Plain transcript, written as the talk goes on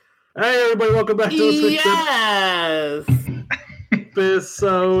Hey, everybody, welcome back to the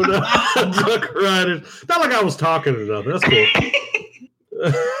episode of Duck Riders. Not like I was talking or nothing. That's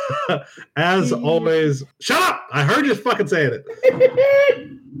cool. As always, shut up! I heard you fucking saying it.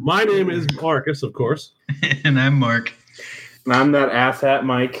 My name is Marcus, of course. And I'm Mark. And I'm that asshat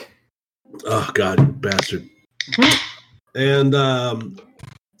Mike. Oh, God, you bastard. And,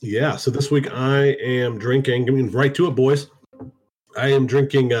 yeah, so this week I am drinking, I mean, right to it, boys. I am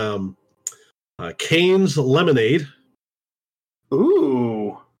drinking Cane's Lemonade.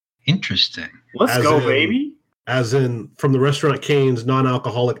 Ooh. Interesting. Let's go, baby. As in, from the restaurant Cane's,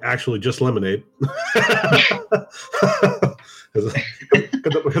 non-alcoholic, actually just lemonade. Because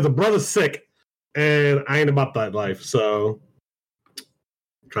the brother's sick, and I ain't about that life, so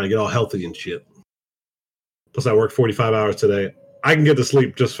I'm trying to get all healthy and shit. Plus, I worked 45 hours today. I can get to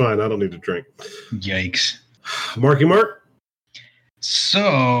sleep just fine. I don't need to drink. Yikes. Marky Mark?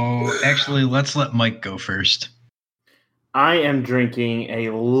 So, actually, let's let Mike go first. I am drinking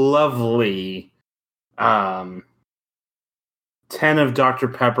a lovely 10 of Dr.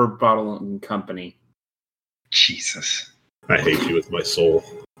 Pepper Bottling Company. Jesus. I hate you with my soul.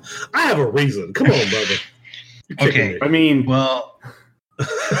 I have a reason. Come on, brother. Okay. I mean, well,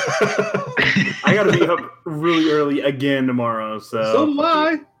 I got to be up really early again tomorrow. So do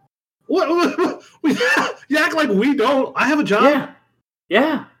I. What? You act like we don't. I have a job.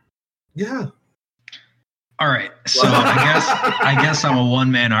 Yeah. all right. So I guess I'm a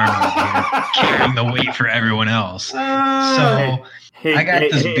one-man army here, carrying the weight for everyone else. So I got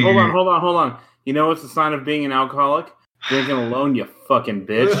this beer. Hold on. You know what's the sign of being an alcoholic? Drinking alone, you fucking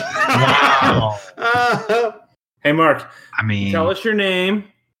bitch. Wow. Hey, Mark. I mean, Tell us your name.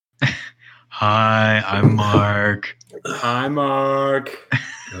 Hi, I'm Mark. Hi, Mark.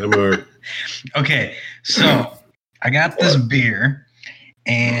 Okay, so I got this beer,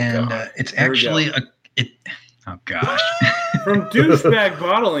 and it's Here we actually oh gosh. From Douchebag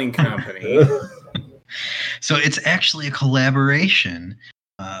Bottling Company. So it's actually a collaboration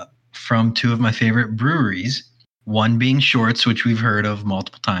from two of my favorite breweries. One being Shorts, which we've heard of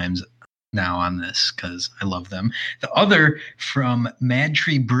multiple times now on this because I love them. The other from Mad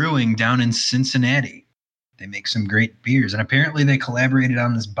Tree Brewing down in Cincinnati. They make some great beers, and apparently they collaborated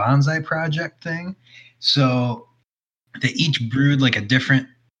on this bonsai project thing. So they each brewed like a different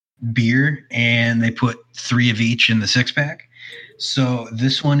beer, and they put 3 of each in the 6-pack. So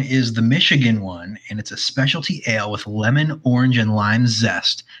this one is the Michigan one, and it's a specialty ale with lemon, orange, and lime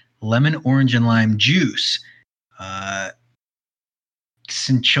zest, lemon, orange, and lime juice,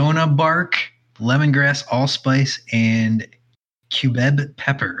 cinchona bark, lemongrass, allspice, and cubeb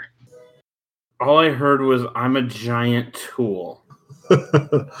pepper. All I heard was, I'm a giant tool.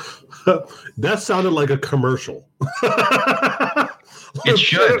 That sounded like a commercial. It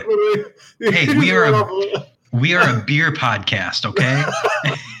should. Hey, we are a beer podcast, okay?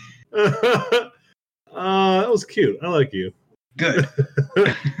 That was cute. I like you. Good.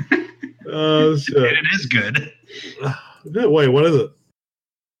 Shit. It is good. Wait, what is it?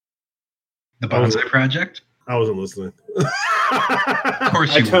 The Bonsai Project? I wasn't listening. Of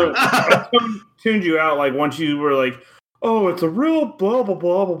course you were. I tuned you out like once you were like, oh, it's a real blah, blah,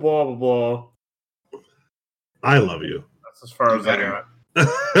 blah, blah, blah, blah, blah. I love you. That's as far as I got.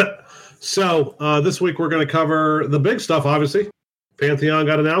 So, this week we're going to cover the big stuff, obviously. Pantheon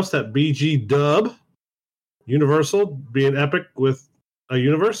got announced at BGW. Universal being Epic with a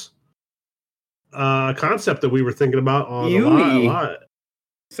universe. Concept that we were thinking about on the live.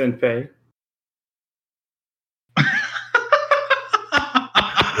 Senpai.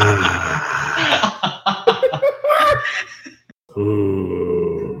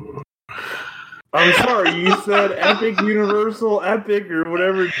 Ooh. I'm sorry, you said Epic, Universal, Epic, or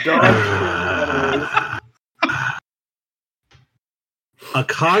whatever dog that is. A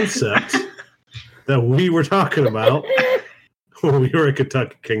concept that we were talking about when we were at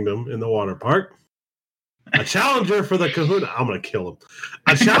Kentucky Kingdom in the water park. A challenger for the Kahuna. I'm going to kill him.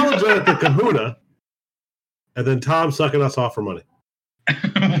 A challenger at the Kahuna, and then Tom sucking us off for money.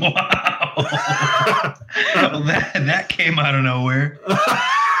 Wow. Well, that came out of nowhere.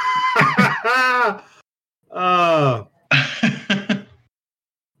 Oh,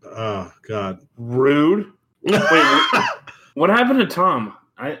 God. Rude. Wait, what happened to Tom?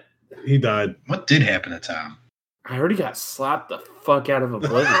 He died. What did happen to Tom? I heard he got slapped the fuck out of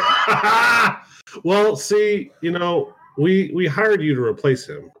oblivion. Well, see, we hired you to replace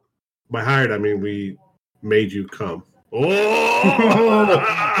him. By hired, I mean we made you come. Oh!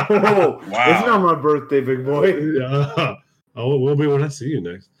 Wow. It's not my birthday, big boy. Oh, it will be when I see you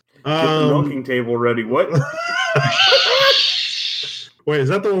next. Get the milking table ready. What? Wait, is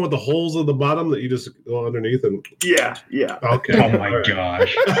that the one with the holes at the bottom that you just go underneath and? Yeah. Okay. Oh my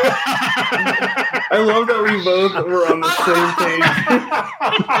gosh! I love that we both were on the same page.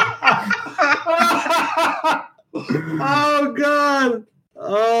 Oh God!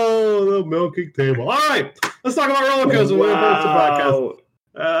 Oh, the milking table. All right, let's talk about roller coasters. Wow.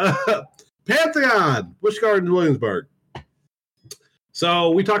 Pantheon, Busch Gardens, Williamsburg.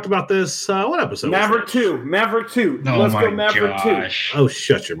 So we talked about this. What episode? Maverick 2. Oh Let's my go Maverick gosh! Oh,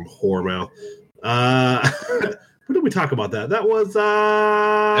 shut your whore mouth. When did we talk about that? That was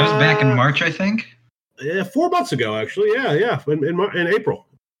back in March, I think. Yeah, 4 months ago, actually. Yeah. In April,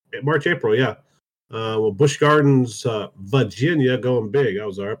 March, April. Yeah. Well, Busch Gardens, Virginia, going big. That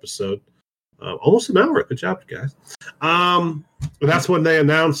was our episode. Almost an hour. Good job, guys. That's when we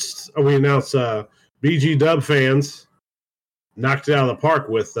announced BGW fans knocked it out of the park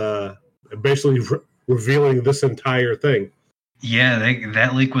with basically revealing this entire thing. Yeah,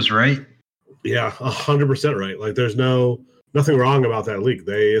 that leak was right. Yeah, 100% right. Like, there's nothing wrong about that leak.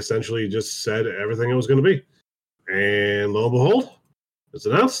 They essentially just said everything it was going to be. And lo and behold, it's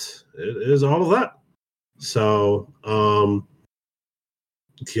announced. It is all of that. So,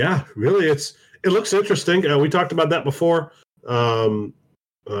 yeah, really, it looks interesting. We talked about that before.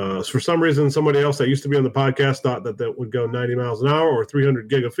 For some reason, somebody else that used to be on the podcast thought that would go 90 miles an hour or 300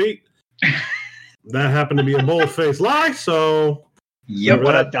 gigafeet. That happened to be a bold-faced lie. So, yep.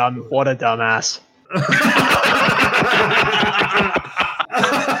 What a dumbass.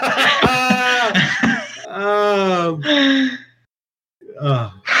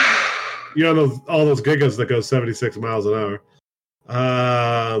 All those gigas that go 76 miles an hour.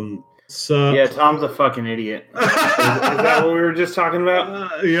 So Yeah, Tom's a fucking idiot. Is that what we were just talking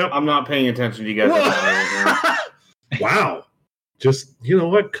about? Yep. I'm not paying attention to you guys. Wow. Just, you know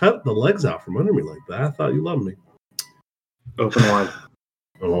what? Cut the legs out from under me like that. I thought you loved me. Open wide.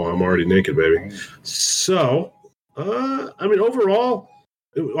 Oh, I'm already naked, baby. So, overall,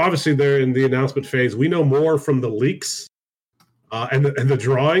 obviously they're in the announcement phase. We know more from the leaks and the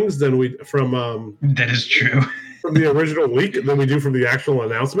drawings than we from. That is true. From the original leak than we do from the actual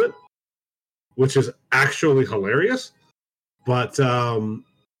announcement, which is actually hilarious. But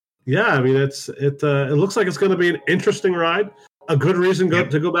yeah, I mean, it looks like it's going to be an interesting ride. A good reason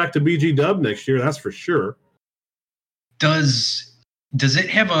to go back to BGW next year, that's for sure. Does it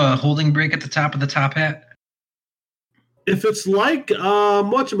have a holding brake at the top of the top hat? If it's like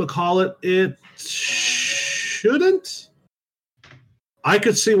whatchamacallit, it shouldn't. I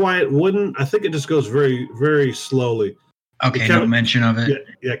could see why it wouldn't. I think it just goes very, very slowly. Okay, Kevin, no mention of it.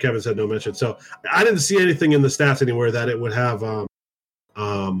 Yeah, Kevin said no mention. So I didn't see anything in the stats anywhere that it would have a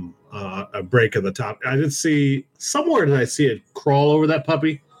break at the top. I did see somewhere. Did I see it crawl over that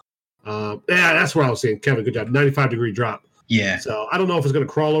puppy? Yeah, that's what I was seeing. Kevin, good job. 95-degree drop. Yeah. So I don't know if it's going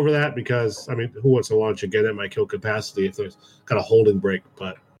to crawl over that because who wants to launch again? It might kill capacity if there's kind of holding brake.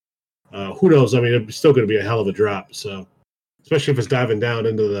 But who knows? It's still going to be a hell of a drop. So. Especially if it's diving down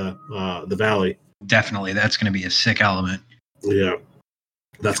into the valley. Definitely, that's going to be a sick element. Yeah,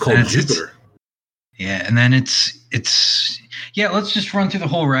 that's called Jupiter. And then it's let's just run through the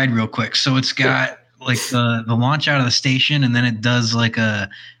whole ride real quick. So it's got like the launch out of the station, and then it does like a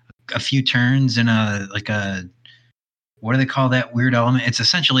few turns and what do they call that weird element? It's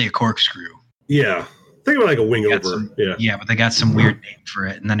essentially a corkscrew. Yeah, think of it like a wing over. Yeah, but they got some weird name for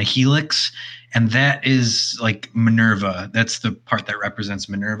it, and then a helix. And that is like Minerva. That's the part that represents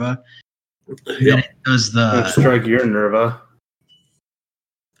Minerva. Then it does the strike your Nerva.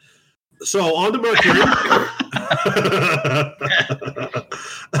 So on to Mercury.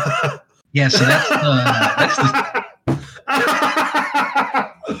 Yeah, so that's the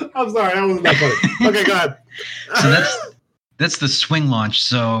I'm sorry, that wasn't that funny. Okay, go ahead. So that's the swing launch.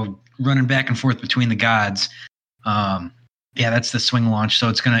 So running back and forth between the gods. Yeah, that's the swing launch. So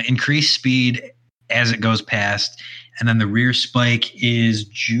it's going to increase speed as it goes past. And then the rear spike is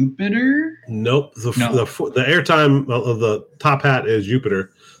Jupiter? Nope. The airtime of the top hat is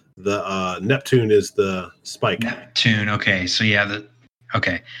Jupiter. The Neptune is the spike. Neptune. Okay. So yeah.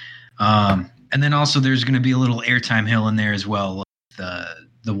 Okay. And then also there's going to be a little airtime hill in there as well. Like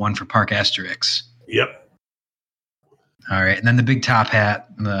the one for Park Asterix. Yep. All right. And then the big top hat,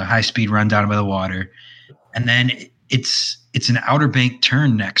 the high speed run down by the water. And then it's an Outer Bank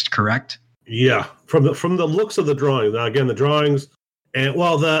turn next, correct? Yeah, from the looks of the drawing. Now again, the drawings and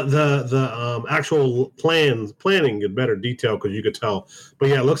the actual planning in better detail because you could tell. But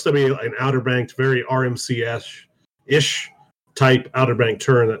yeah, it looks to be an Outer Bank, very RMCS-ish type Outer Bank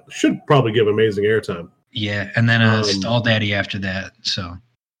turn that should probably give amazing airtime. Yeah, and then Stall Daddy after that. So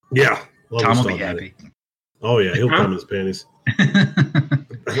yeah, Tom will be happy. Oh yeah, he'll come in his panties. And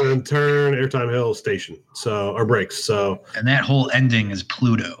then turn, airtime hill, station. So or brakes. So and that whole ending is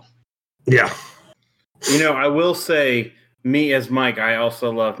Pluto. yeah. I will say, me as Mike, I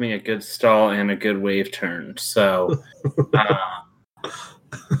also love me a good stall and a good wave turn. So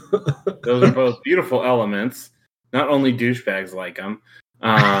those are both beautiful elements. Not only douchebags like them.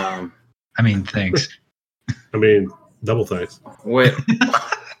 I mean, thanks. I mean, double thanks. Wait,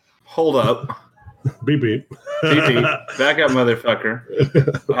 hold up. Beep beep. Beep beep. Back up, motherfucker.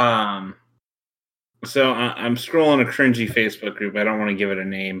 So I'm scrolling a cringy Facebook group. I don't want to give it a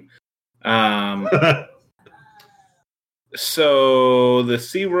name. So the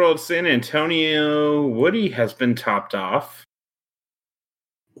SeaWorld San Antonio Woody has been topped off.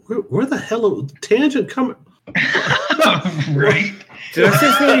 Where the hell tangent coming? Right? Did I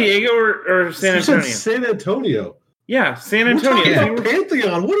say San Diego or San Antonio? San Antonio. Yeah, San We're Antonio. talking about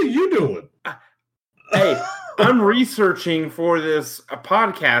Pantheon. What are you doing? Hey, I'm researching for this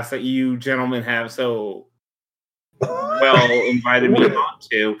podcast that you gentlemen have so well invited me on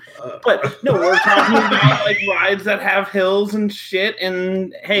to. But no, we're talking about like rides that have hills and shit.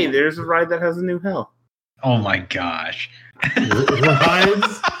 And hey, there's a ride that has a new hill. Oh my gosh.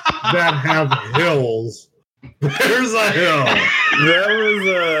 Rides that have hills. There's a hill. There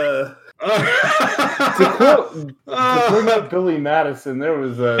was to quote up Billy Madison, there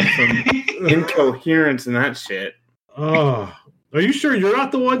was some incoherence in that shit. Oh, are you sure you're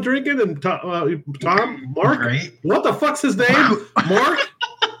not the one drinking? And Tom, Mark, Right? What the fuck's his name? Mark?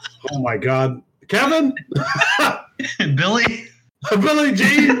 Oh my God, Kevin, Billy? Billy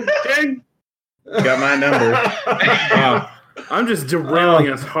Jean, King. Got my number. I'm just derailing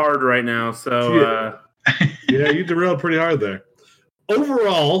us hard right now. So yeah, you derailed pretty hard there.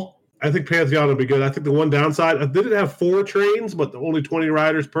 Overall, I think Pantheon will be good. I think the one downside, did it have 4 trains, but only 20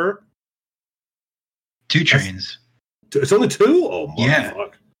 riders per? 2 trains. It's only 2? Oh, Yeah.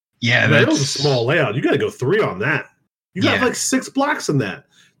 motherfucker. Yeah, That was a small layout. You got to go 3 on that. You got Yeah. like 6 blocks in that.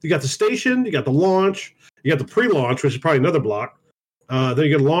 You got the station, you got the launch, you got the pre-launch, which is probably another block. Then you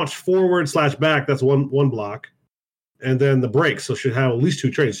get launch forward/back. That's one block, and then the brakes. So it should have at least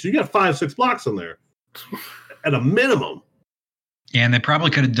 2 trains. So you got 5-6 blocks in there at a minimum. Yeah, and they probably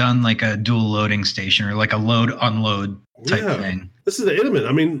could have done like a dual loading station or like a load unload type thing. This is the intimate.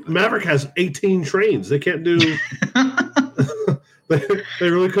 I mean, Maverick has 18 trains. They can't do. they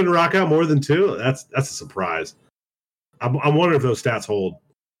really couldn't rock out more than 2. That's a surprise. I'm wondering if those stats hold.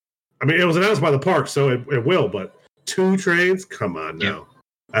 I mean, it was announced by the park, so it will. But 2 trains? Come on now.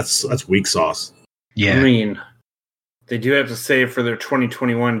 Yep. That's weak sauce. Yeah. I mean, they do have to save for their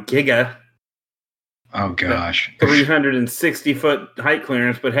 2021 Giga. Oh gosh. 360-foot height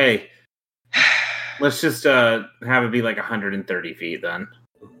clearance, but hey, let's just have it be like 130 feet then.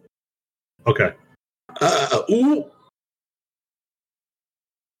 Okay. Ooh.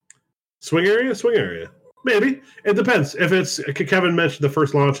 Swing area. Maybe. It depends. If it's, Kevin mentioned the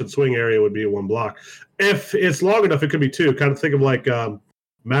first launch and swing area would be 1 block. If it's long enough, it could be 2. Kind of think of like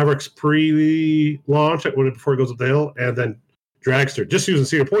Maverick's pre-launch before it goes up the hill, and then Dragster. Just using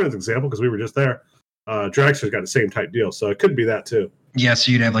Cedar Point as an example because we were just there. Dragster's got the same type deal, so it could be that too. Yeah,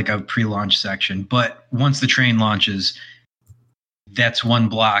 so you'd have like a pre-launch section, but once the train launches, that's 1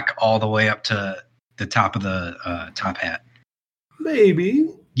 block all the way up to the top of the top hat. Maybe.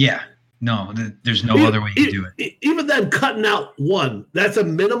 Yeah. No, there's no other way to do it. Even then, cutting out 1, that's a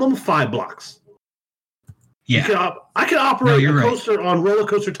minimum 5 blocks. Yeah. I can operate a coaster on Roller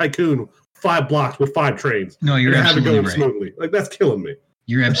Coaster Tycoon 5 blocks with 5 trains. No, you're absolutely right. Smoothly. Like, that's killing me.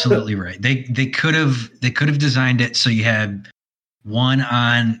 You're absolutely right. They could have designed it so you had 1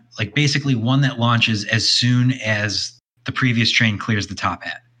 on, like, basically 1 that launches as soon as the previous train clears the top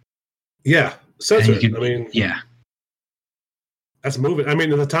hat. Yeah. Yeah. That's moving. I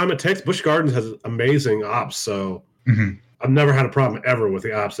mean, the time it takes, Busch Gardens has amazing ops, so I've never had a problem ever with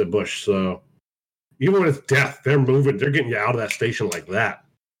the ops at Busch. So even when it's death, they're moving. They're getting you out of that station like that.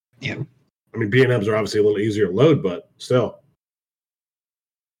 Yeah. I mean, B&Ms are obviously a little easier to load, but still.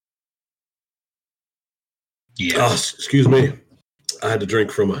 Yeah. Oh, excuse me. I had to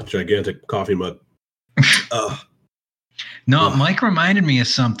drink from a gigantic coffee mug. Mike reminded me of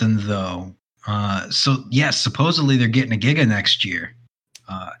something, though. So, yes, supposedly they're getting a Giga next year.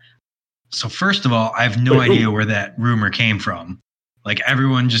 So, first of all, I have no idea where that rumor came from. Like,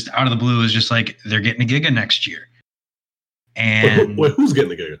 everyone just out of the blue is just like, they're getting a Giga next year. And wait, who's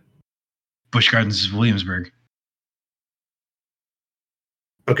getting a Giga? Busch Gardens is Williamsburg.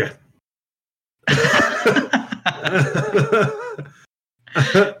 Okay.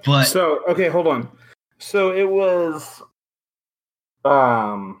 But so, okay, hold on. So it was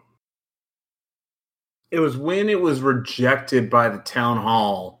It was when it was rejected by the town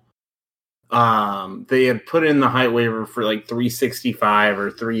hall. They had put in the height waiver for like 365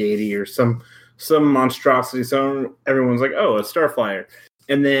 or 380 or some monstrosity. So everyone's like, "Oh, a Starflyer,"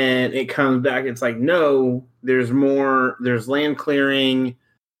 and then it comes back. It's like, no, there's more. There's land clearing,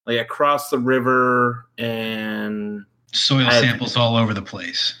 like across the river, and soil samples all over the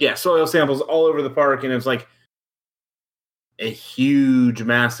place. Yeah, soil samples all over the park, and it's like a huge,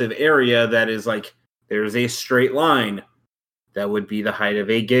 massive area that is like there's a straight line that would be the height of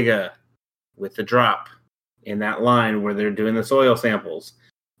a giga with the drop in that line where they're doing the soil samples.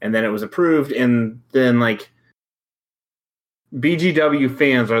 And then it was approved, and then like BGW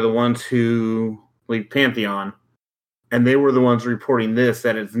fans are the ones who lead Pantheon, and they were the ones reporting this,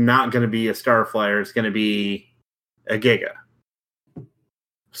 that it's not going to be a Starflyer, it's going to be a giga.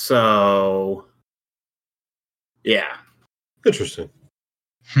 So, yeah. Interesting.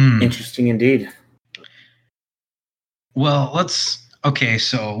 Interesting indeed. Well,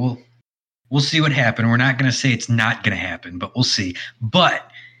 so we'll see what happens. We're not going to say it's not going to happen, but we'll see. But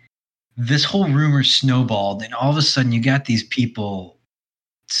this whole rumor snowballed, and all of a sudden you got these people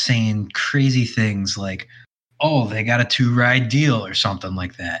saying crazy things like, oh, they got a 2-ride deal or something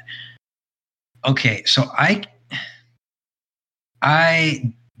like that. Okay, so I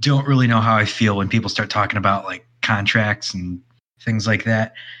don't really know how I feel when people start talking about like contracts and things like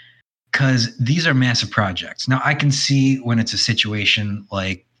that, because these are massive projects. Now, I can see when it's a situation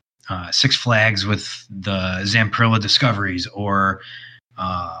like Six Flags with the Zamperla Discoveries, or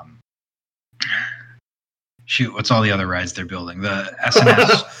what's all the other rides they're building? The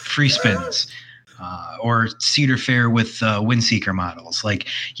SNS Free Spins, or Cedar Fair with Windseeker models. Like,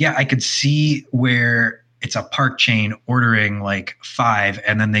 yeah, I could see where it's a park chain ordering like 5,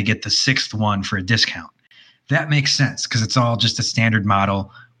 and then they get the 6th one for a discount. That makes sense because it's all just a standard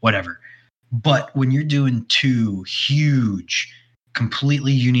model, whatever. But when you're doing 2 huge,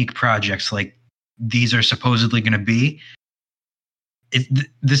 completely unique projects like these are supposedly going to be,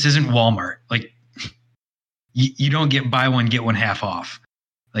 this isn't Walmart. Like, you don't get buy one, get one half off.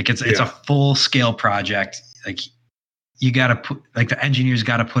 Like, it's a full scale project. Like, you got to put, like, the engineers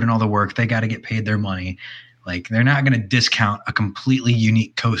got to put in all the work. They got to get paid their money. Like, they're not going to discount a completely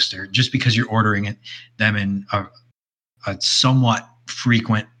unique coaster just because you're ordering them in a somewhat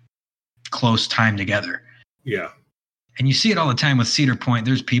frequent, close time together. Yeah. And you see it all the time with Cedar Point.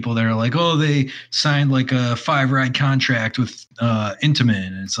 There's people that are like, oh, they signed like a 5-ride contract with Intamin.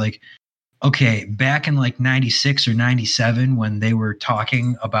 And it's like, okay, back in like 96 or 97 when they were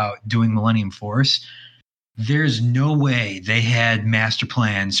talking about doing Millennium Force, there's no way they had master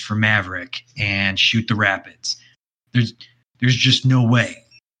plans for Maverick and Shoot the Rapids. There's just no way.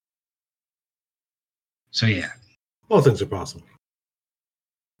 So, yeah. All things are possible.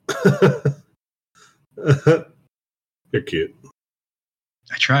 You're cute.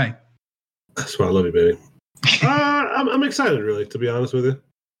 I try. That's why I love you, baby. I'm excited, really, to be honest with you.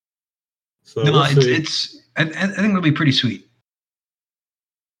 So no, it's. I think it'll be pretty sweet.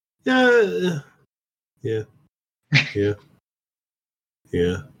 Yeah.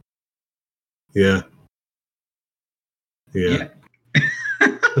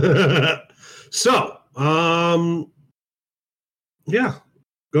 So, yeah,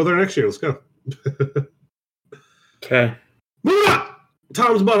 go there next year. Let's go. Okay. Moving on.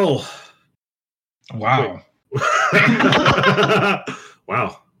 Tom's butthole. Wow.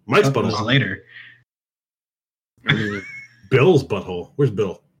 Wow. Mike's butthole. Later. Bill's butthole. Where's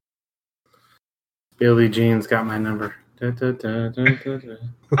Bill? Billie Jean's got my number.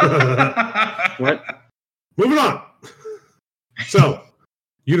 What? Moving on. So,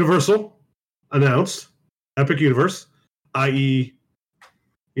 Universal announced Epic Universe, i.e.,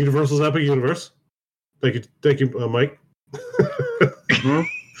 Universal's Epic Universe. Thank you, Mike.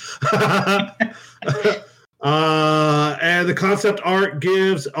 And the concept art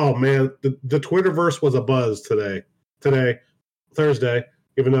gives. Oh man, the Twitterverse was a buzz today, Thursday.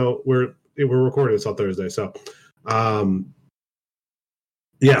 Even though we're recording this on Thursday, so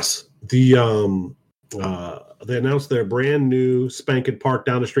yes, they announced their brand new spanking park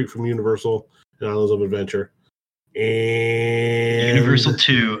down the street from Universal and Islands of Adventure, and Universal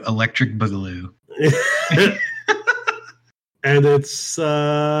 2 Electric Boogaloo. And it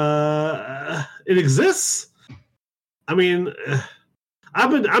exists. I mean,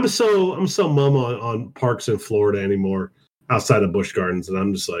 I'm so mum on parks in Florida anymore outside of Busch Gardens, and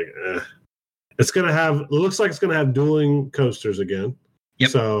I'm just like, it looks like it's gonna have dueling coasters again. Yep.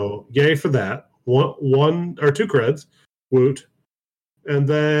 So yay for that. One or 2 creds, woot, and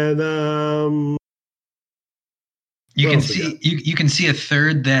then you can see a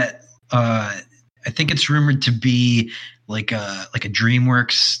third that I think it's rumored to be like a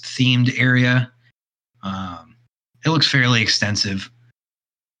DreamWorks themed area. It looks fairly extensive,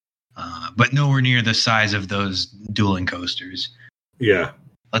 but nowhere near the size of those dueling coasters. Yeah.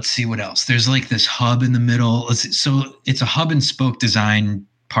 Let's see what else. There's like this hub in the middle. So it's a hub and spoke design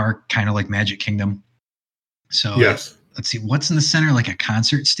park, kind of like Magic Kingdom. So yes. Let's see what's in the center, like a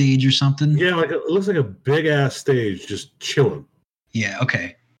concert stage or something. Yeah, like it looks like a big ass stage just chilling. Yeah.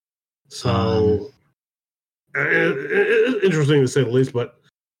 Okay. So it's interesting to say the least, but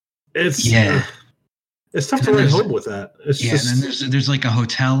it's it's tough to ride home with that. It's just... and then there's like a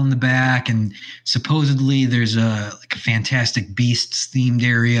hotel in the back, and supposedly there's a Fantastic Beasts themed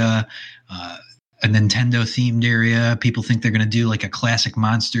area, a Nintendo themed area. People think they're going to do like a Classic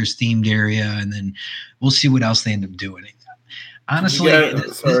Monsters themed area, and then we'll see what else they end up doing. Honestly,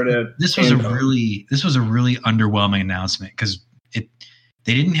 this was a really underwhelming announcement because they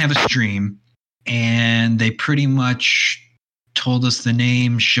didn't have a stream, and they pretty much told us the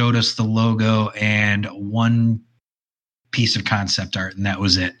name, showed us the logo, and one piece of concept art, and that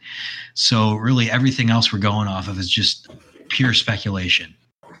was it. So really everything else we're going off of is just pure speculation.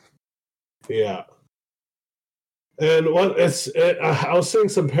 Yeah. And I was seeing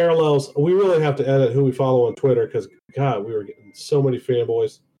some parallels. We really have to edit who we follow on Twitter because, God, we were getting so many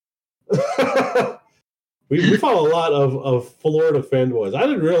fanboys. we follow a lot of Florida fanboys. I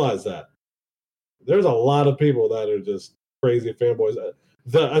didn't realize that. There's a lot of people that are just crazy fanboys.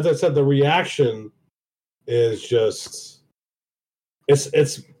 As I said, the reaction is just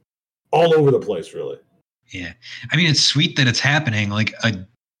it's all over the place, really. Yeah, I mean, it's sweet that it's happening. Like,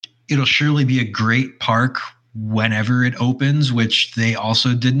 it'll surely be a great park whenever it opens, which they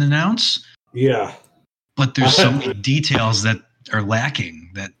also didn't announce. Yeah, but there's so many details that are lacking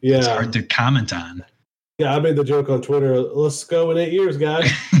that it's hard to comment on. Yeah, I made the joke on Twitter. Let's go in 8 years,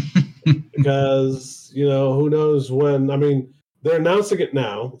 guys. Because, who knows when. I mean, they're announcing it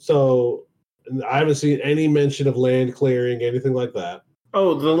now, so I haven't seen any mention of land clearing, anything like that.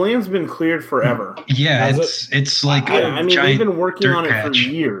 Oh, the land's been cleared forever. Yeah, it's like they've been working on it for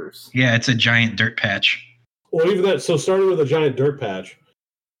years. Yeah, it's a giant dirt patch. Well, even that, so starting with a giant dirt patch,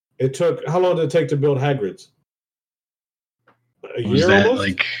 how long did it take to build Hagrid's? A year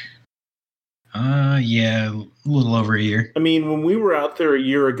almost? Yeah, a little over a year. I mean, when we were out there a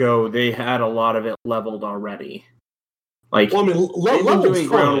year ago, they had a lot of it leveled already. They've been doing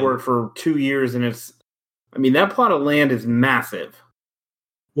groundwork for 2 years, and that plot of land is massive.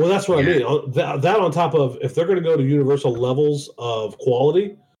 Well, that's what I mean. That on top of, if they're going to go to universal levels of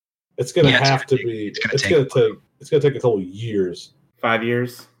quality, it's going to have to be. It's going to take a couple of years. 5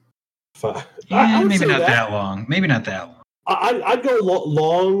 years. 5. Yeah, maybe not that long. Maybe not that long. I'd go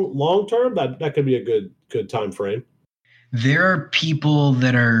long term. That could be a good time frame. There are people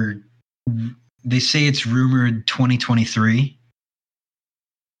that they say it's rumored 2023,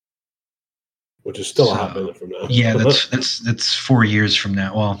 which is still a hot minute from now. Yeah, that's 4 years from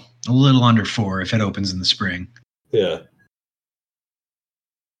now. Well, a little under 4 if it opens in the spring. Yeah.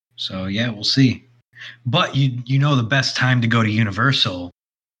 So yeah, we'll see. But the best time to go to Universal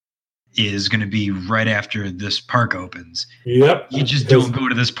is going to be right after this park opens. Yep. You just don't go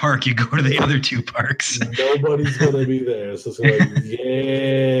to this park. You go to the other two parks. Nobody's going to be there. So it's like,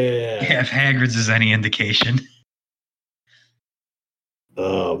 yeah. If Hagrid's is any indication.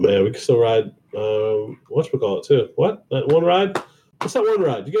 Oh, man. We can still ride, whatchamacallit, too. What? That one ride? What's that one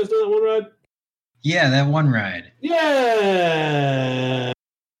ride? You guys know that one ride? Yeah, that one ride. Yeah.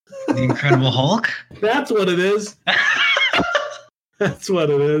 The Incredible Hulk? That's what it is. That's what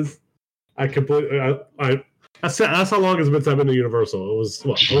it is. I completely. That's how long it's been since I've been to Universal. It was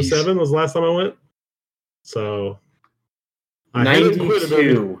 07 was the last time I went. So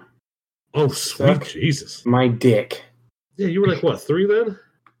 92. Oh, sweet Jesus! My dick. Yeah, you were like what, 3 then?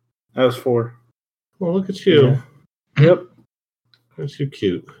 I was 4. Well, look at you. Yeah. Yep. Aren't you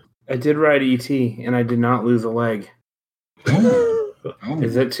cute? I did ride ET, and I did not lose a leg.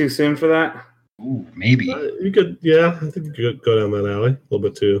 Is it too soon for that? Ooh, maybe. You could, yeah. I think you could go down that alley a little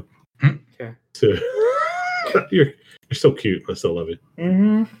bit too. Okay. You're so cute. I still love you.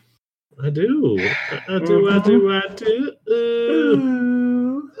 Mm-hmm. I do. I do.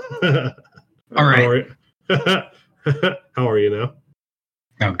 All right. How are you now?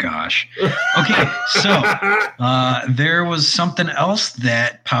 Oh gosh. Okay, so there was something else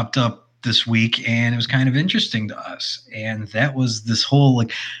that popped up this week, and it was kind of interesting to us, and that was this whole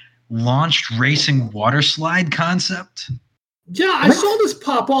launched racing water slide concept. Yeah, I saw this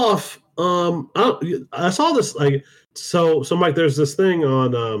pop off. I saw this so Mike, there's this thing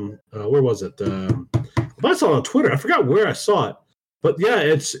on where was it? I saw it on Twitter. I forgot where I saw it, but yeah,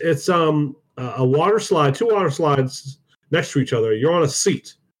 it's a water slide, two water slides next to each other. You're on a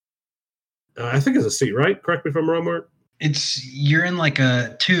seat. I think it's a seat, right? Correct me if I'm wrong, Mark. You're in like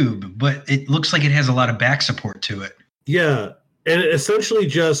a tube, but it looks like it has a lot of back support to it. Yeah, and it essentially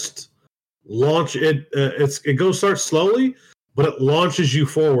just launch it. It starts slowly, but it launches you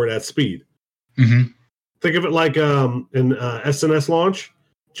forward at speed. Mm-hmm. Think of it like an SNS launch,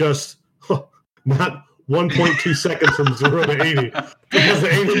 just not 1.2 seconds from 0 to 80, because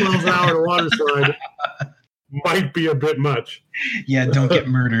the 80 miles an hour water slide might be a bit much. Yeah, don't get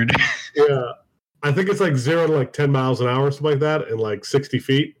murdered. Yeah, I think it's like 0 to like 10 miles an hour, something like that, in like 60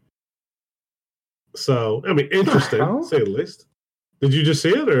 feet. So, I mean, interesting, to say the least. Did you just see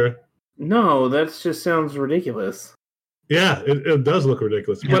it, or? No, that just sounds ridiculous. Yeah, it does look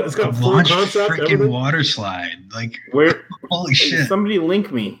ridiculous, but it's got full launch concept. Freaking water slide, like where? Holy shit! Somebody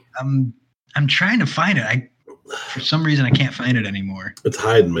link me. I'm trying to find it. For some reason I can't find it anymore. It's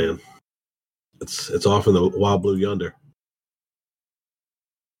hiding, man. It's off in the wild blue yonder.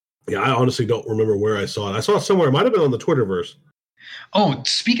 Yeah, I honestly don't remember where I saw it. I saw it somewhere. It might have been on the Twitterverse. Oh,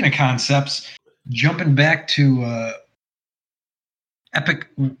 speaking of concepts, jumping back to Epic.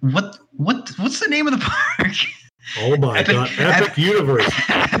 What's the name of the park? Oh my god, Epic Universe.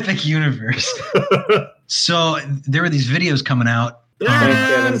 Epic Universe. So there were these videos coming out.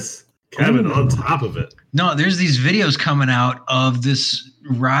 Yes! Kevin on top of it. No, there's these videos coming out of this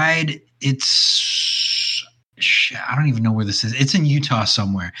ride. I don't even know where this is. It's in Utah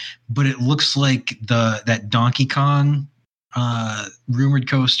somewhere, but it looks like that Donkey Kong rumored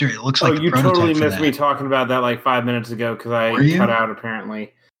coaster. It looks like you totally missed me talking about that like 5 minutes ago because I cut out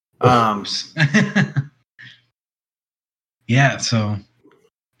apparently. Yeah, so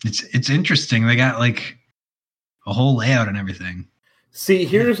it's interesting. They got like a whole layout and everything. See,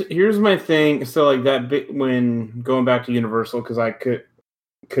 here's my thing. So like that bit when going back to Universal, because I could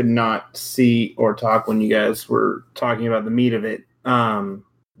not see or talk when you guys were talking about the meat of it.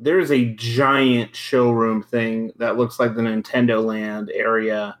 There's a giant showroom thing that looks like the Nintendo Land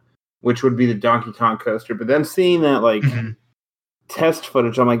area, which would be the Donkey Kong coaster. But then seeing that like test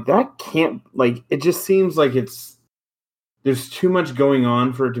footage, I'm like, that can't, like, it just seems like there's too much going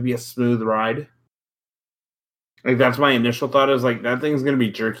on for it to be a smooth ride. Like, that's my initial thought, is like, that thing's going to be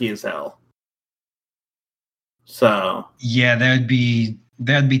jerky as hell. So. Yeah, that'd be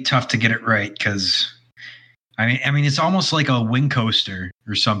tough to get it right, because I mean, it's almost like a wing coaster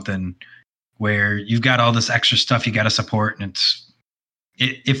or something where you've got all this extra stuff you got to support, and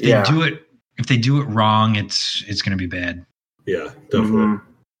if they do it wrong, it's going to be bad. Yeah, definitely.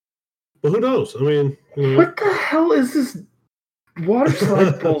 But who knows? I mean, what the hell is this water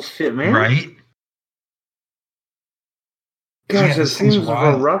slide bullshit, man? Right? Gosh, it seems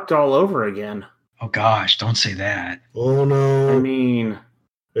erupt all over again. Oh gosh, don't say that. Oh no! I mean,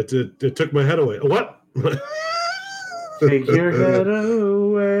 it took my head away. What? Take your head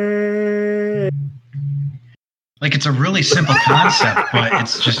away. Like, it's a really simple concept, but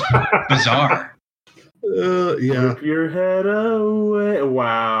it's just bizarre. Yeah. Take your head away.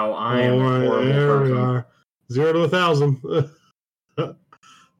 Wow, I am a horrible there we person. are. 0 to 1,000.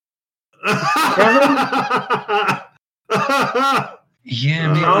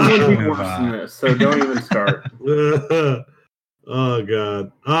 Yeah, maybe I'm we gonna should be move worse on. than this, so don't even start. Oh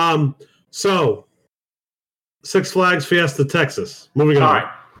god. So Six Flags Fiesta Texas. Moving on. All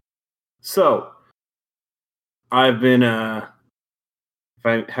right. So I've been if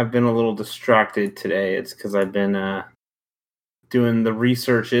I have been a little distracted today, it's because I've been doing the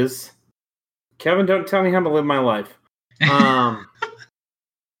researches. Kevin, don't tell me how to live my life.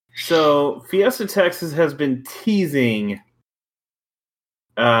 So Fiesta Texas has been teasing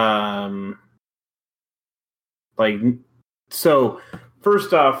first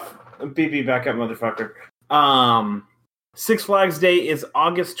off, BB back up, motherfucker. Six Flags Day is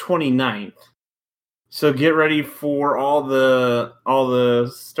August 29th. So get ready for all the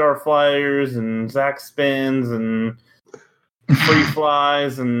Star Flyers and Zach Spins and Free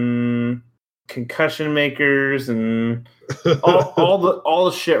Flies and Concussion Makers and all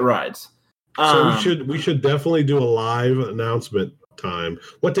the shit rides. So we should definitely do a live announcement time.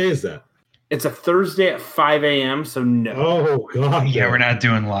 What day is that? It's a Thursday at 5 a.m. So no. Oh god. Yeah, we're not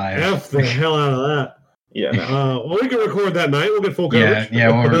doing live. F the hell out of that. Yeah. No. Well, we can record that night. We'll get full coverage. Yeah,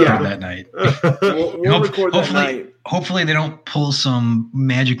 we'll record that night. We'll record that night. Hopefully they don't pull some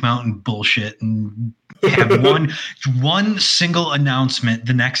Magic Mountain bullshit and have one single announcement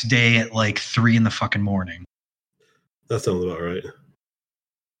the next day at like 3 in the fucking morning. That sounds about right.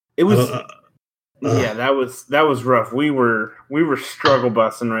 It was yeah, that was rough. We were struggle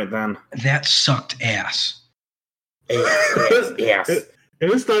busting right then. That sucked ass. Yes.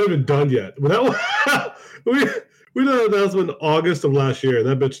 And it's not even done yet. But that we did an announcement in August of last year, and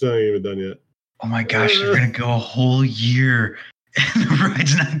that bitch not even done yet. Oh my gosh, they're going to go a whole year, and the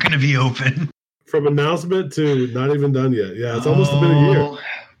ride's not going to be open. From announcement to not even done yet. Yeah, it's almost been a year.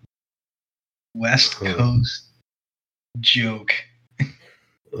 West Coast joke.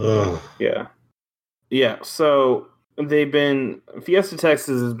 Yeah. Yeah, so Fiesta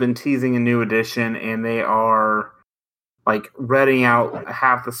Texas has been teasing a new edition, and they are like reading out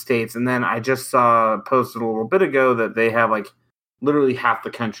half the states. And then I just saw posted a little bit ago that they have like literally half the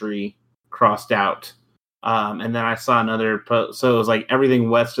country crossed out. And then I saw another post, so it was like everything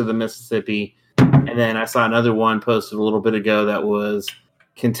west of the Mississippi. And then I saw another one posted a little bit ago that was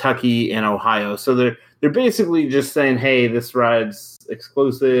Kentucky and Ohio. So they're basically just saying, hey, this ride's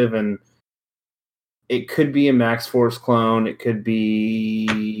exclusive, and it could be a Max Force clone. It could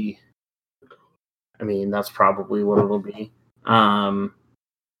be, I mean, that's probably what it'll be.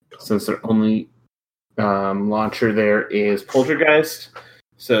 Since their only launcher there is Poltergeist.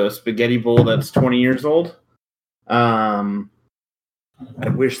 So Spaghetti Bowl that's 20 years old. I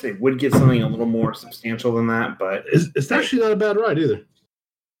wish they would get something a little more substantial than that, but it's actually not a bad ride either.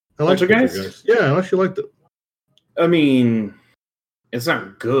 I like Poltergeist. Yeah, I actually liked it. I mean, it's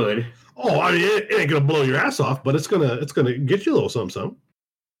not good. Oh, I mean, it ain't gonna blow your ass off, but it's gonna get you a little something.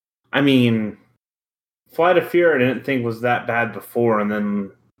 I mean, Flight of Fear I didn't think was that bad before, and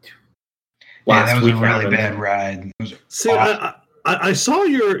then that was a really bad ride. See, I saw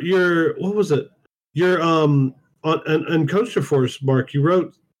your what was it? Your on Coaster Force, Mark. You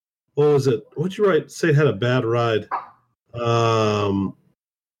wrote, what was it? What'd you write? Say it had a bad ride.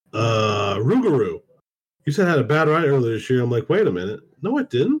 Rougarou. You said it had a bad ride earlier this year. I'm like, wait a minute. No, it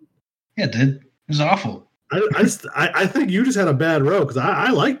didn't. Yeah, it did. It was awful. I think you just had a bad row because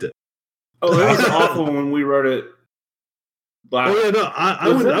I liked it. Oh, it was awful when we wrote it last. Oh yeah, no, I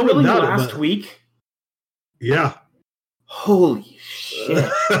wouldn't doubt last week. Yeah. Holy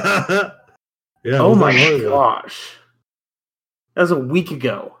shit. Yeah. Oh my gosh. That was a week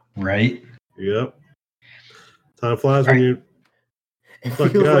ago. Right? Yep. Time flies when you. It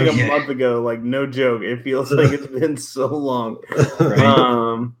feels like a month ago. Like, no joke. It feels like it's been so long.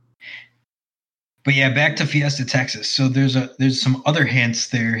 Right. But yeah, back to Fiesta Texas. So there's some other hints.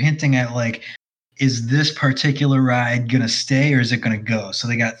 They're hinting at like, is this particular ride gonna stay or is it gonna go? So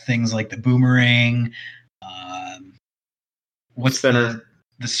they got things like the boomerang. What's spinner?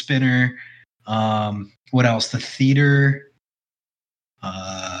 The spinner. What else? The theater.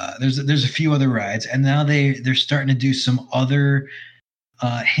 There's a few other rides, and now they're starting to do some other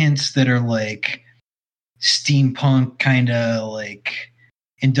hints that are like steampunk kind of like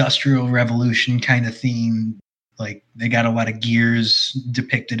Industrial Revolution kind of theme. Like they got a lot of gears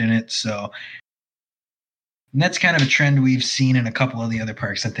depicted in it. So and that's kind of a trend we've seen in a couple of the other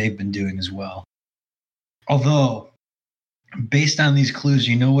parks that they've been doing as well. Although, based on these clues,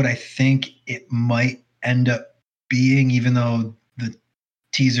 you know what I think it might end up being, even though the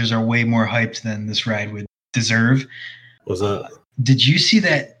teasers are way more hyped than this ride would deserve. What's that? Did you see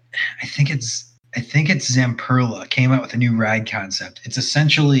that? I think it's Zamperla came out with a new ride concept. It's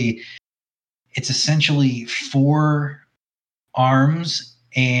essentially 4 arms,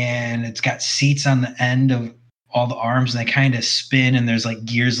 and it's got seats on the end of all the arms, and they kind of spin, and there's like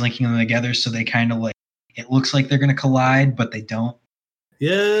gears linking them together, so they kind of like, it looks like they're going to collide, but they don't.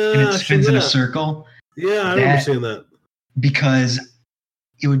 Yeah. And it spins in a circle. Yeah, I remember seeing that. Because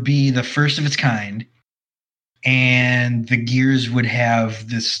it would be the first of its kind, and the gears would have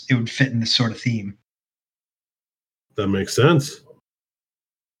this, it would fit in this sort of theme. That makes sense.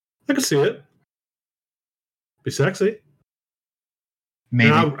 I can see it. Be sexy.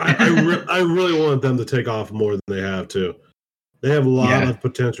 Maybe. I really want them to take off more than they have, too. They have a lot of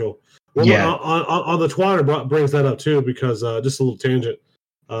potential. Well, on the Twitter brings that up, too, because just a little tangent.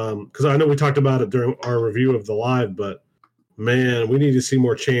 Because I know we talked about it during our review of the live, but, man, we need to see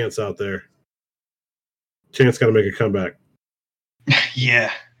more Chance out there. Chance got to make a comeback.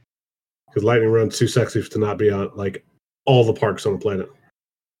 Yeah. Because Lightning Run's too sexy to not be on, like, all the parks on the planet.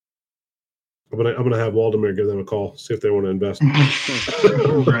 I'm gonna have Waldemar give them a call, see if they want to invest.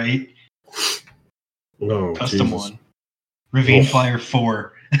 Right. Oh, Custom Jesus. one. Ravine Flyer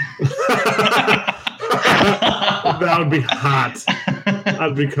 4. That would be hot.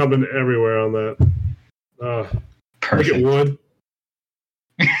 I'd be coming everywhere on that. Perfect. Look at wood.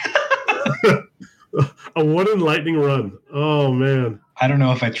 A wooden lightning run. Oh, man. I don't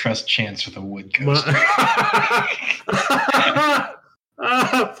know if I trust Chance with a wood coaster.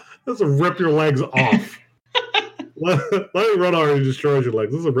 This will rip your legs off. Lightning run already destroys your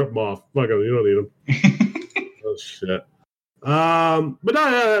legs. This will rip them off. Fuck them. You don't need them. Oh, shit. But no,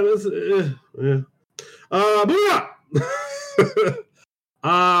 yeah, it was, moving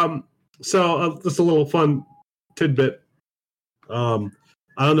on. So just a little fun tidbit. I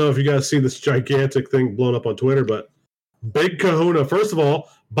don't know if you guys see this gigantic thing blown up on Twitter, but Big Kahuna. First of all,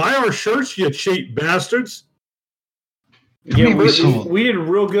 buy our shirts, you cheap bastards. Yeah, we did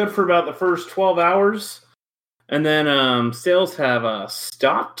real good for about the first 12 hours, and then sales have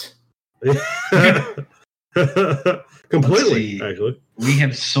stopped. Completely, actually. We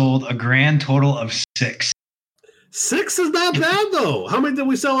have sold a grand total of 6. 6 is not bad, though. How many did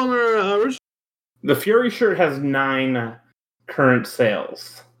we sell on our original? The Fury shirt has 9 current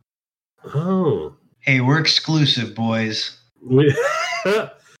sales. Oh. Hey, we're exclusive, boys. We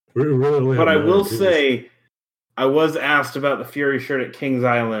really but I will say, I was asked about the Fury shirt at Kings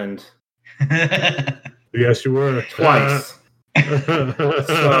Island. Yes, you were. Twice.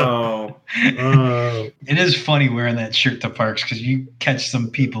 So it is funny wearing that shirt to parks because you catch some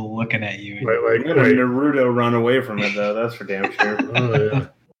people looking at you. Wait. Naruto run away from it, though. That's for damn sure. Oh, yeah.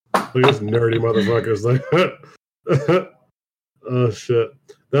 Look at these nerdy motherfuckers. Oh, shit.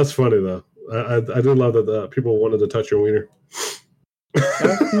 That's funny, though. I do love that people wanted to touch your wiener.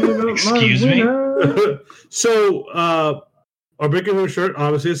 Excuse me? So, our Big Kahuna shirt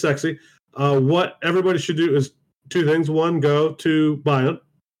obviously is sexy. What everybody should do is 2 things. One, go to buy them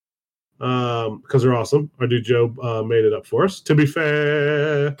because they're awesome. Our dude Joe made it up for us. To be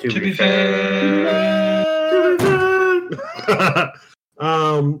fair.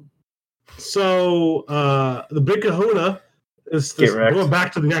 So the Big Kahuna is this, going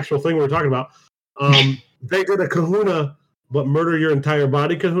back to the actual thing we were talking about. They did a Kahuna, but murder your entire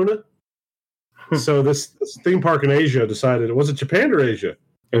body Kahuna. So this theme park in Asia decided, was it Japan or Asia?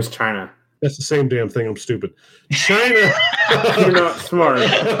 It was China. That's the same damn thing. I'm stupid. China. You're not smart.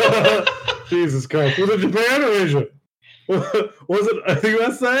 Jesus Christ. Was it Japan or Asia? Was it the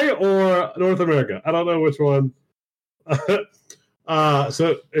USA or North America? I don't know which one.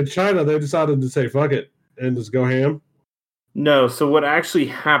 So in China, they decided to say, fuck it, and just go ham. No, so what actually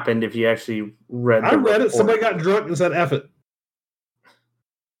happened, if you actually read I read it. Somebody got drunk and said, F it.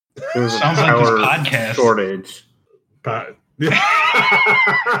 There was sounds like this podcast. Shortage. That's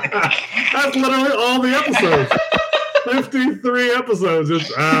literally all the episodes. 53 episodes. Just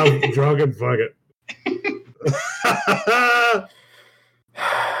drunk and fuck it.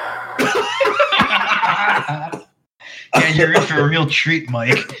 Yeah, you're in for a real treat,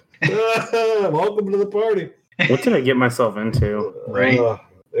 Mike. Welcome to the party. What did I get myself into? Right.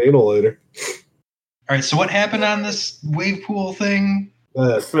 Anal later. All right, so what happened on this wave pool thing?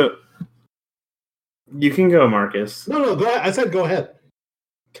 So, you can go, Marcus. No, go ahead. I said go ahead.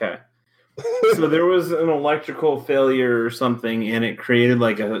 Okay. So there was an electrical failure or something, and it created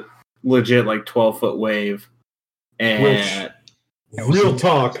like a legit 12-foot wave. And real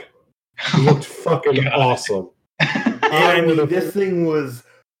talk, looked fucking awesome. And I mean, this thing was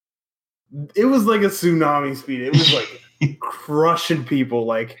like a tsunami speed. It was like crushing people.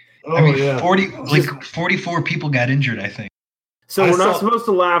 Like, 44 people got injured, I think. So we're not supposed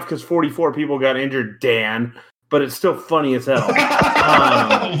to laugh because 44 people got injured, Dan, but it's still funny as hell.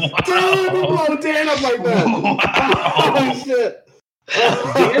 Damn, you brought Dan up like that. Wow. Oh, shit.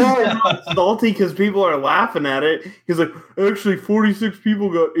 Dan's salty because people are laughing at it. He's like, actually, 46 people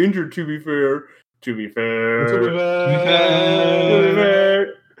got injured, to be fair.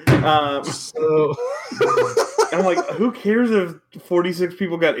 So I'm like, who cares if 46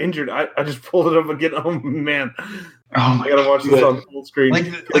 people got injured? I just pulled it up again. Oh man, I gotta watch this on full screen.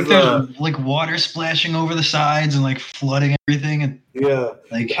 Like water splashing over the sides and like flooding everything. And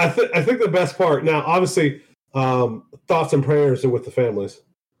like I think the best part now, obviously, thoughts and prayers are with the families.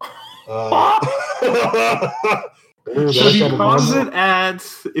 So if you pause it at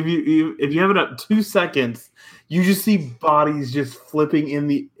if you have it up 2 seconds, you just see bodies just flipping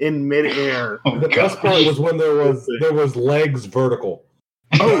in midair. The best part was when there was legs vertical.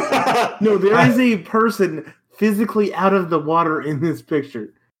 Oh no, there is a person physically out of the water in this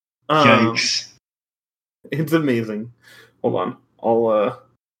picture. Yikes! It's amazing. Hold on,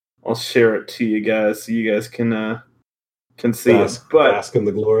 I'll share it to you guys so you guys can see it. But bask in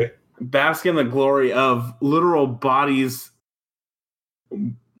the glory. Bask in the glory of literal bodies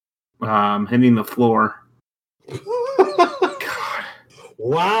hitting the floor. God.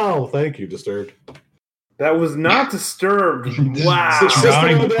 Wow, thank you, Disturbed. That was not Disturbed. Wow.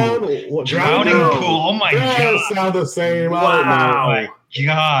 Drowning pool. Oh my god. Sound the same. Wow. Oh my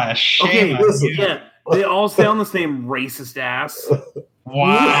gosh. Okay, listen. Yeah, they all sound the same, racist ass.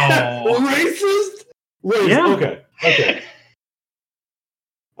 Wow. Racist? Yeah. Okay.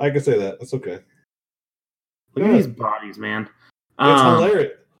 I can say that. That's okay. Look at these bodies, man. It's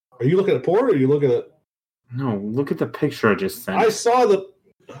hilarious. Are you looking at porn or are you looking at... No, look at the picture I just sent. I saw the...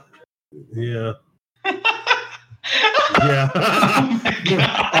 Yeah.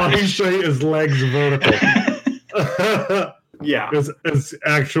 Yeah. All he's saying is legs vertical. Yeah. It's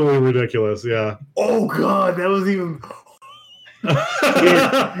actually ridiculous, yeah. Oh, God, that was even...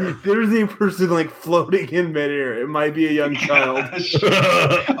 There's a person like floating in midair. It might be a young child.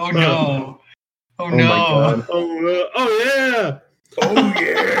 Oh no! Oh my no! God. Oh yeah! Oh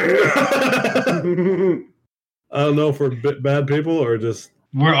yeah! I don't know if we're bad people or just...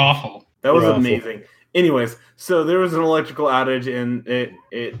 We're awful. That was We're awful. amazing. Anyways, so there was an electrical outage and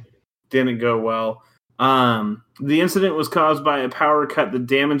it didn't go well. The incident was caused by a power cut that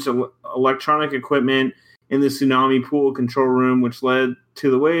damaged electronic equipment in the tsunami pool control room, which led to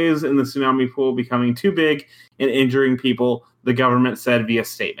the waves in the tsunami pool becoming too big and injuring people, the government said via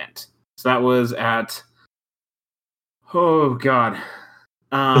statement. So that was at... Oh, God.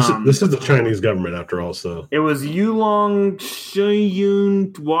 This is the Chinese government, after all, so... It was Yulong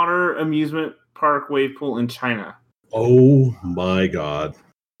Shiyun Water Amusement Park Wave Pool in China. Oh, my God.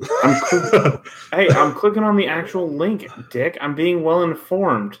 Hey, I'm clicking on the actual link, Dick. I'm being well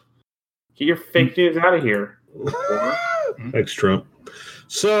informed. Get your fake news out of here. Thanks, Trump.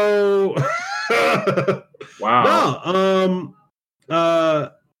 So, Wow.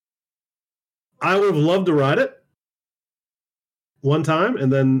 No, I would have loved to ride it one time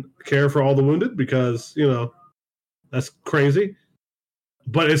and then care for all the wounded because, you know, that's crazy.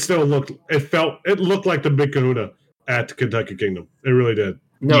 But it still looked like the Big Kahuna at Kentucky Kingdom. It really did.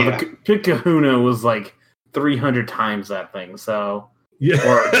 No, Yeah. the Big Kahuna was like 300 times that thing, so... Yeah.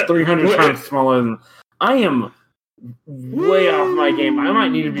 Or 300 times smaller than... I am way off my game. I might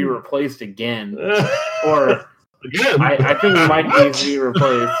need to be replaced again. Or... Again? I think it might need to be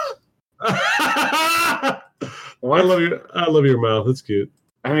replaced. What? I love your mouth. It's cute.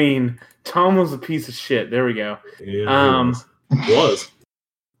 I mean, Tom was a piece of shit. There we go. Yeah. Was.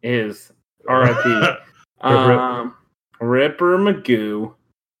 Is R.I.P. Ripper Magoo.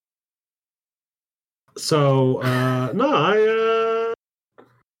 So, no, I've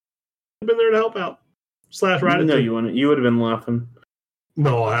been there to help out. / ride it. No, too. you wouldn't. You would have been laughing.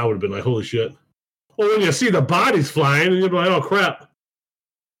 No, I would have been like, holy shit. Well, when you see the bodies flying, and you're like, oh, crap.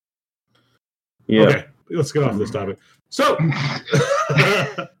 Yeah. Okay, let's get off this topic. So,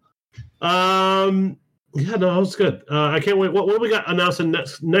 yeah, no, it's good. I can't wait. What do we got announcing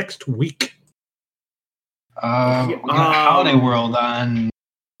next week? We got Holiday World on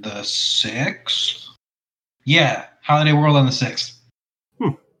the 6th. Yeah, Holiday World on the 6th.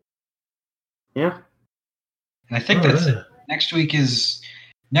 Yeah. And I think that's it. Next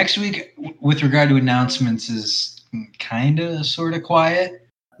week, with regard to announcements, is kind of sort of quiet.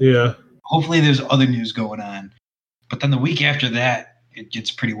 Yeah. Hopefully there's other news going on. But then the week after that, it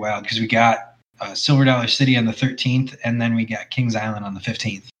gets pretty wild because we got Silver Dollar City on the 13th, and then we got Kings Island on the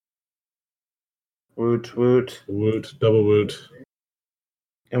 15th. Woot, woot. Woot, double woot.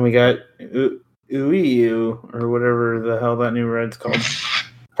 And we got Uiu, or whatever the hell that new ride's called.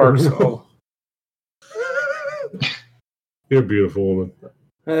 Park's called. You're a beautiful woman.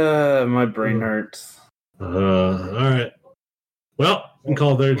 My brain hurts. All right. Well, we can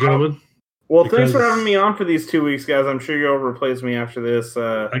call it there, gentlemen. Well, thanks for having me on for these 2 weeks, guys. I'm sure you'll replace me after this.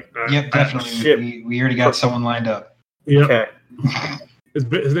 Yep, definitely. We already got someone lined up. Yeah. Okay.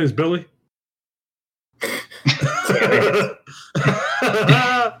 His name's Billy.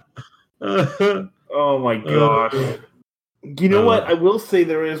 Oh my gosh. You know what? I will say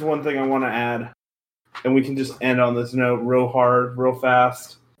there is one thing I want to add, and we can just end on this note real hard, real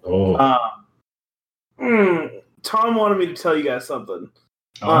fast. Oh. Tom wanted me to tell you guys something.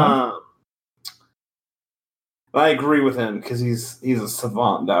 Uh-huh. I agree with him because he's a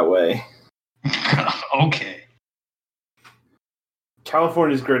savant that way. Okay.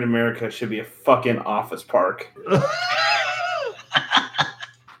 California's Great America should be a fucking office park.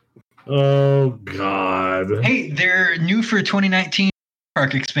 Oh, God. Hey, they're new for 2019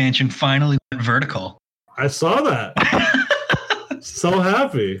 park expansion finally went vertical. I saw that. So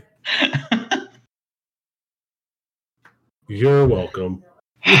happy. You're welcome.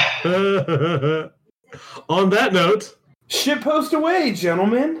 On that note, Shitpost away,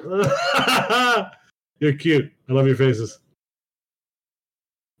 gentlemen. you're cute. I love your faces.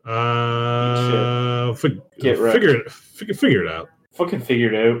 Get right. Figure it out. Fucking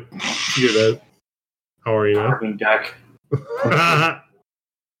figured out. Figure it out. How are you now? Fucking duck. All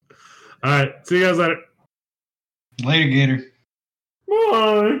right. See you guys later. Later, Gator.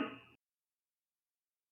 Bye.